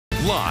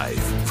Live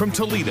from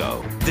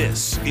Toledo,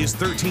 this is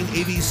 13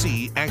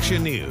 ABC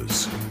Action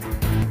News.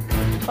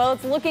 Well,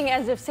 it's looking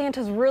as if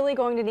Santa's really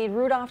going to need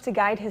Rudolph to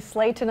guide his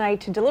sleigh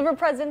tonight to deliver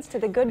presents to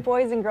the good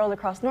boys and girls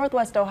across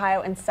Northwest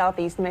Ohio and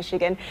Southeast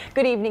Michigan.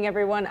 Good evening,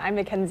 everyone. I'm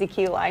Mackenzie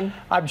Keyline.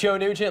 I'm Joe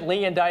Nugent.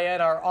 Lee and Diane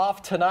are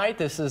off tonight.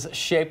 This is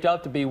shaped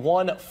up to be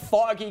one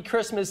foggy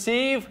Christmas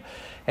Eve,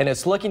 and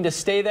it's looking to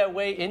stay that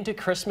way into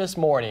Christmas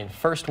morning.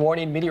 First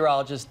Warning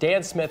meteorologist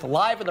Dan Smith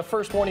live in the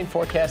First Warning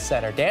Forecast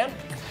Center. Dan?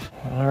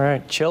 All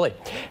right, chilly.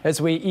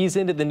 As we ease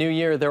into the new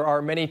year, there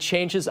are many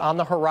changes on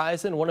the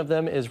horizon. One of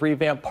them is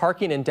revamped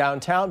parking in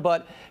downtown,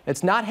 but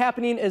it's not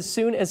happening as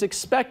soon as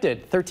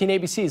expected. 13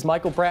 ABC's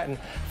Michael Bratton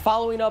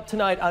following up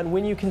tonight on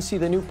when you can see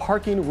the new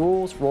parking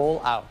rules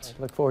roll out.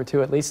 Look forward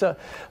to it, Lisa.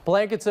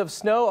 Blankets of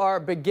snow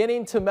are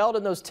beginning to melt,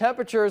 and those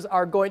temperatures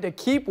are going to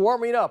keep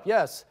warming up.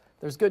 Yes.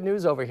 There's good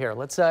news over here.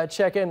 Let's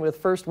check in with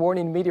First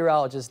Warning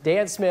meteorologist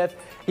Dan Smith.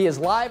 He is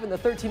live in the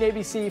 13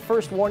 ABC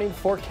First Warning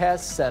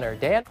Forecast Center.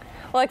 Dan?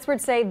 Well,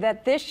 experts say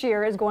that this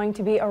year is going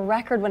to be a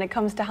record when it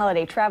comes to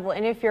holiday travel.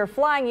 And if you're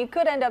flying, you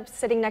could end up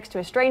sitting next to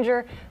a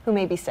stranger who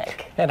may be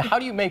sick. And how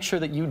do you make sure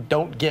that you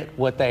don't get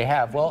what they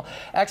have? Well,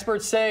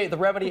 experts say the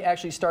remedy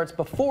actually starts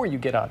before you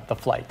get on the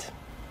flight.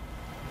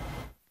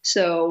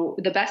 So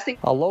the best thing.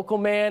 A local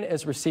man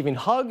is receiving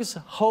hugs,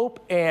 hope,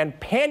 and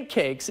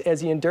pancakes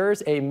as he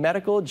endures a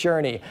medical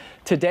journey.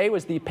 Today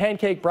was the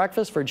pancake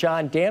breakfast for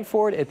John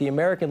Danford at the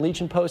American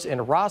Legion Post in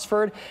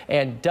Rossford,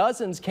 and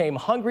dozens came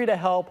hungry to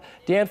help.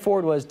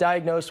 Danford was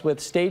diagnosed with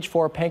stage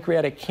 4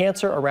 pancreatic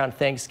cancer around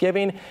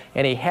Thanksgiving,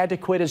 and he had to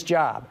quit his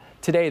job.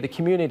 Today, the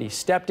community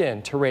stepped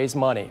in to raise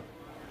money.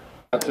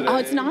 Oh,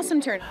 it's an awesome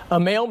turn. A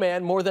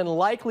mailman more than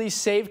likely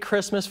saved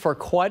Christmas for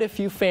quite a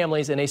few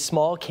families in a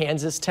small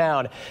Kansas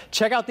town.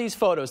 Check out these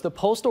photos. The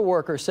postal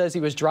worker says he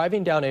was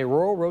driving down a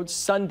rural road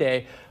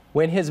Sunday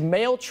when his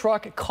mail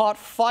truck caught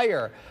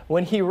fire.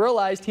 When he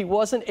realized he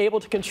wasn't able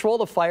to control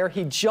the fire,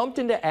 he jumped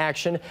into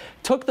action,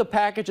 took the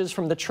packages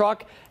from the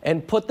truck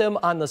and put them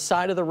on the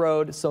side of the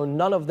road so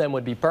none of them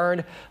would be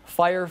burned.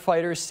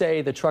 Firefighters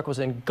say the truck was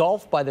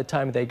engulfed by the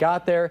time they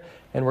got there,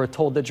 and we're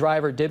told the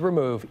driver did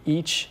remove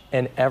each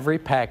and every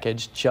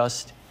package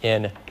just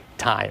in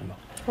time.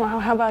 Wow,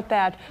 how about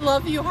that?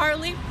 Love you,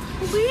 Harley.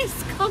 Please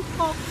come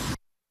home.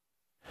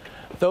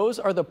 Those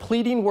are the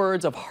pleading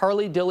words of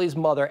Harley Dilley's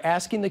mother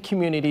asking the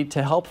community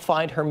to help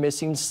find her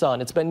missing son.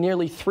 It's been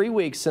nearly 3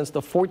 weeks since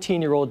the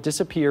 14-year-old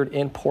disappeared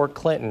in Port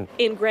Clinton.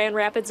 In Grand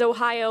Rapids,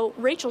 Ohio,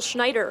 Rachel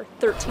Schneider,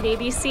 13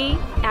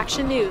 ABC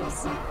Action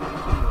News.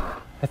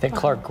 I think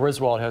Clark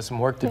Griswold has some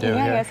work to do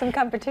yeah, here. Yeah, some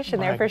competition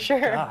there for sure.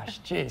 Gosh,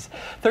 geez.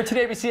 13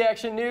 ABC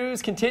Action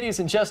News continues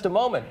in just a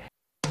moment.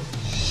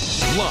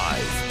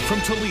 Live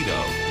from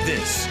Toledo,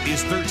 this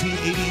is 13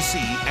 ABC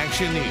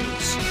Action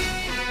News.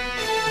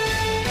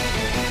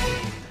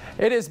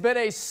 It has been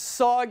a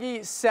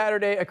soggy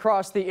Saturday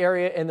across the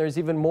area, and there's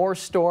even more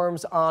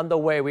storms on the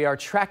way. We are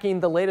tracking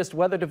the latest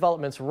weather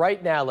developments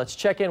right now. Let's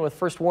check in with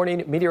First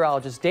Warning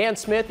meteorologist Dan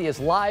Smith. He is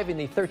live in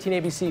the 13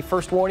 ABC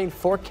First Warning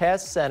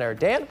Forecast Center.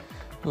 Dan?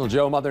 Well,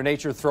 Joe, Mother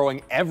Nature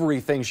throwing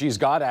everything she's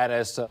got at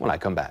us when I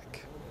come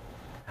back.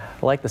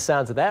 I like the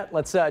sounds of that.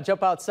 Let's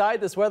jump outside.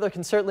 This weather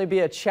can certainly be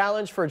a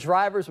challenge for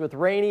drivers with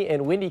rainy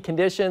and windy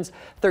conditions.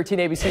 13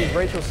 ABC's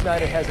Rachel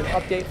Schneider has an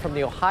update from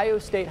the Ohio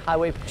State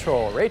Highway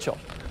Patrol. Rachel.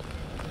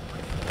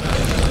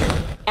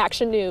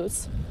 Action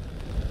News.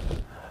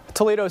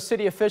 Toledo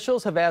city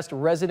officials have asked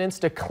residents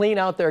to clean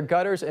out their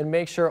gutters and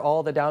make sure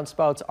all the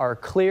downspouts are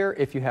clear.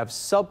 If you have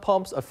sub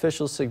pumps,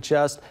 officials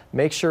suggest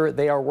make sure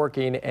they are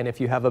working. And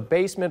if you have a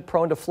basement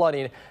prone to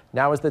flooding,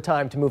 now is the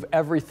time to move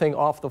everything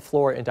off the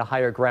floor into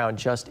higher ground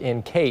just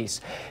in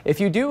case. If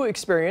you do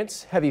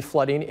experience heavy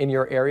flooding in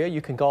your area, you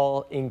can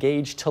call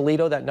Engage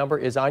Toledo. That number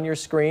is on your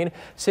screen.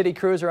 City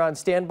crews are on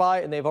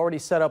standby, and they've already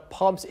set up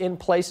pumps in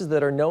places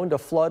that are known to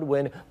flood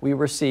when we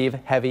receive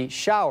heavy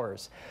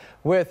showers.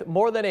 With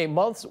more than a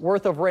month's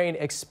worth of rain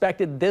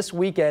expected this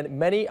weekend,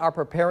 many are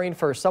preparing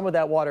for some of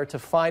that water to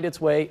find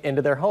its way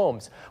into their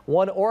homes.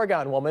 One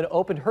Oregon woman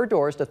opened her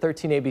doors to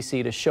 13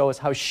 ABC to show us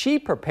how she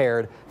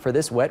prepared for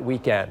this wet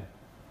weekend.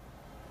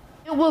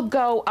 It will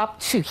go up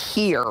to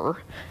here,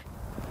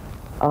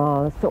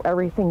 so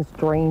everything's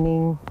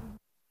draining.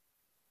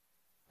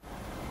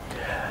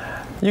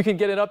 You can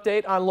get an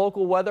update on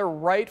local weather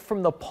right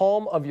from the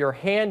palm of your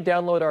hand.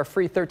 Download our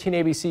free 13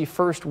 ABC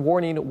First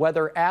Warning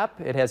weather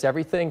app. It has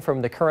everything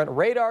from the current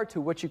radar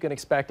to what you can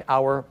expect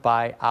hour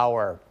by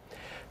hour.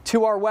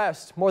 To our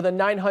west, more than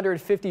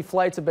 950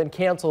 flights have been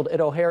canceled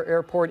at O'Hare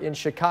Airport in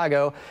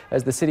Chicago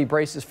as the city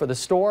braces for the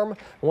storm,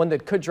 one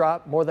that could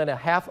drop more than a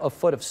half a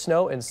foot of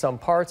snow in some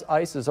parts.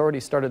 Ice has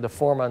already started to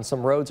form on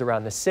some roads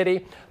around the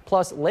city.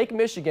 Plus, Lake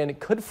Michigan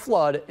could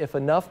flood if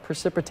enough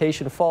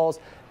precipitation falls.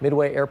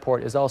 Midway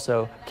Airport is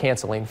also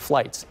canceling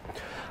flights.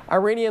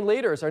 Iranian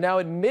leaders are now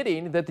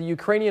admitting that the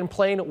Ukrainian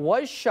plane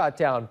was shot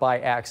down by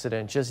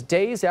accident just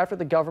days after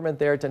the government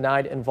there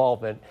denied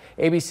involvement.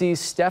 ABC's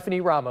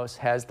Stephanie Ramos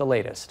has the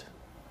latest.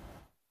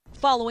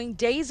 Following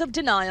days of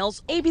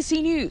denials,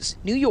 ABC News,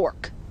 New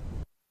York.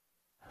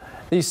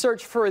 The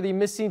search for the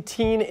missing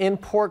teen in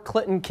Port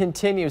Clinton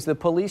continues. The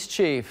police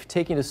chief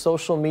taking to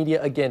social media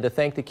again to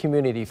thank the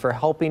community for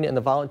helping in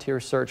the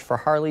volunteer search for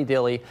Harley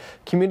Dilly.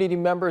 Community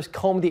members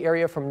combed the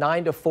area from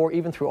 9 to 4,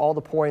 even through all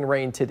the pouring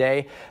rain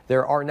today.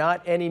 There are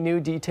not any new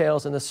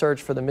details in the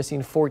search for the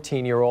missing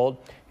 14-year-old.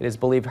 It is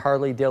believed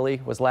Harley Dilly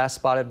was last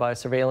spotted by a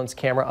surveillance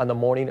camera on the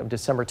morning of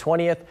December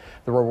 20th.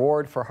 The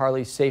reward for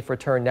Harley's safe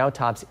return now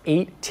tops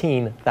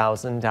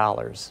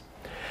 $18,000.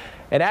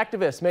 An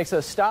activist makes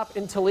a stop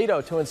in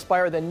Toledo to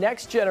inspire the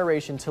next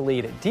generation to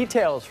lead.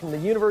 Details from the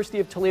University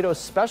of Toledo's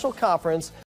special conference